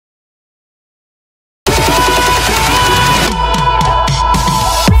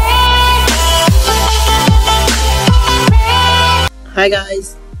Hi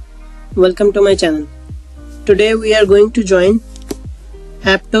guys, welcome to my channel. Today we are going to join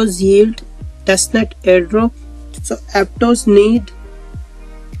APTOS Yield Testnet Airdrop. So APTOS Need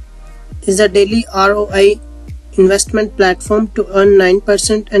is a daily ROI investment platform to earn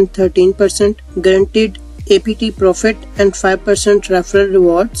 9% and 13% guaranteed APT profit and 5% referral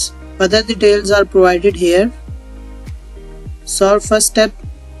rewards. Other details are provided here. So our first step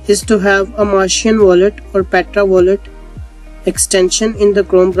is to have a Martian wallet or Petra wallet extension in the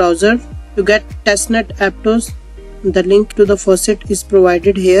Chrome browser. To get Testnet APTOS, the link to the faucet is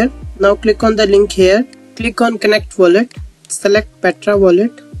provided here. Now click on the link here, click on connect wallet, select Petra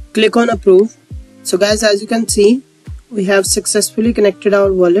wallet, click on approve. So guys, as you can see, we have successfully connected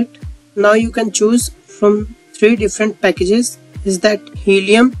our wallet. Now you can choose from 3 different packages, is that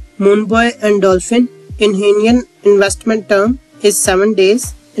Helium, Moonboy and Dolphin. In Helium, investment term is 7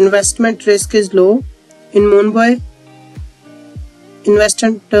 days, investment risk is low. In Moonboy,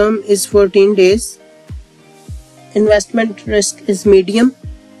 investment term is 14 days, investment risk is medium.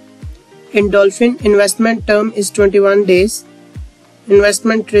 In Dolphin, investment term is 21 days,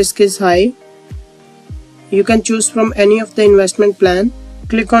 investment risk is high. You can choose from any of the investment plan.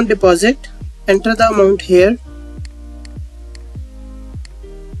 Click on deposit, enter the amount here,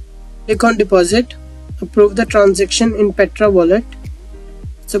 click on deposit, approve the transaction in Petra wallet.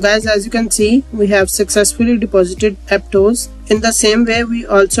 So guys, as you can see, we have successfully deposited APTOS. In the same way, we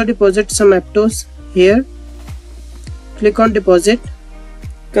also deposit some APTOS here. Click on deposit,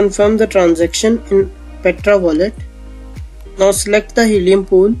 confirm the transaction in Petra wallet. Now select the Helium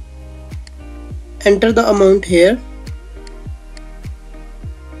pool, enter the amount here,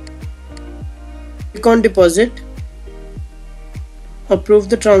 click on deposit, approve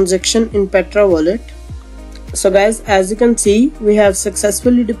the transaction in Petra wallet. So guys, as you can see, we have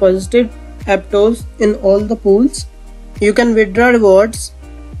successfully deposited APTOS in all the pools. You can withdraw rewards.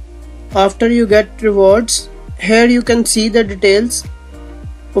 After you get rewards, here you can see the details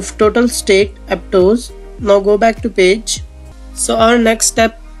of total staked APTOS. Now go back to page. So our next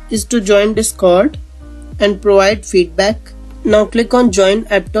step is to join Discord and provide feedback. Now click on join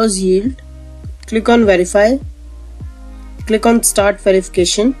APTOS Yield, click on verify, click on start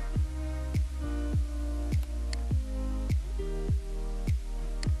verification.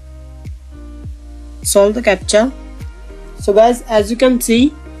 Solve the CAPTCHA. So guys, as you can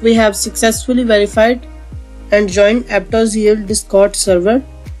see, we have successfully verified and joined APTOS Yield Discord server.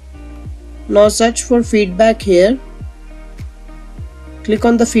 Now search for feedback here, click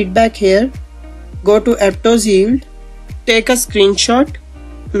on the feedback here, go to APTOS Yield, take a screenshot.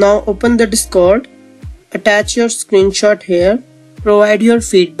 Now open the Discord, attach your screenshot here, provide your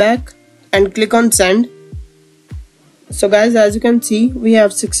feedback and click on send. So guys, as you can see, we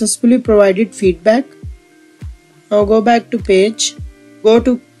have successfully provided feedback. Now go back to page, go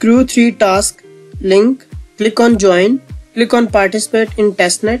to Crew 3 task link, click on join, click on participate in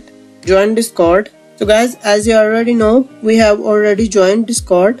testnet, join Discord. So guys, as you already know, we have already joined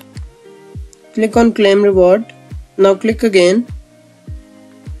Discord. Click on claim reward. Now click again,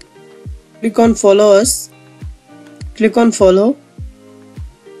 click on follow us, click on follow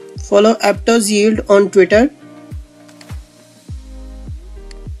APTOS Yield on Twitter.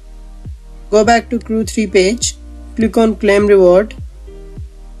 Go back to Crew 3 page, click on claim reward.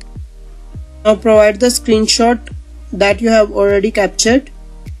 Now provide the screenshot that you have already captured.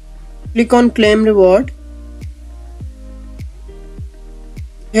 Click on claim reward.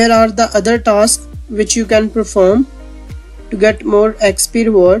 Here are the other tasks which you can perform to get more XP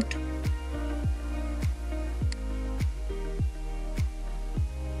reward.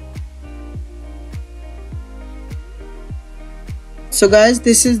 So guys,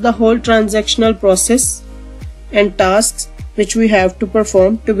 this is the whole transactional process and tasks which we have to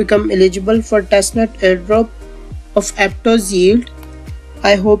perform to become eligible for Testnet airdrop of APTOS Yield.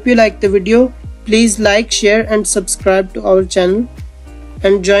 I hope you liked the video. Please like, share and subscribe to our channel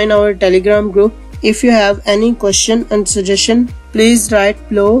and join our Telegram group. If you have any question and suggestion, please write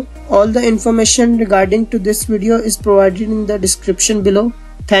below. All the information regarding to this video is provided in the description below.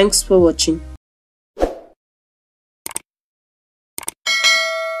 Thanks for watching.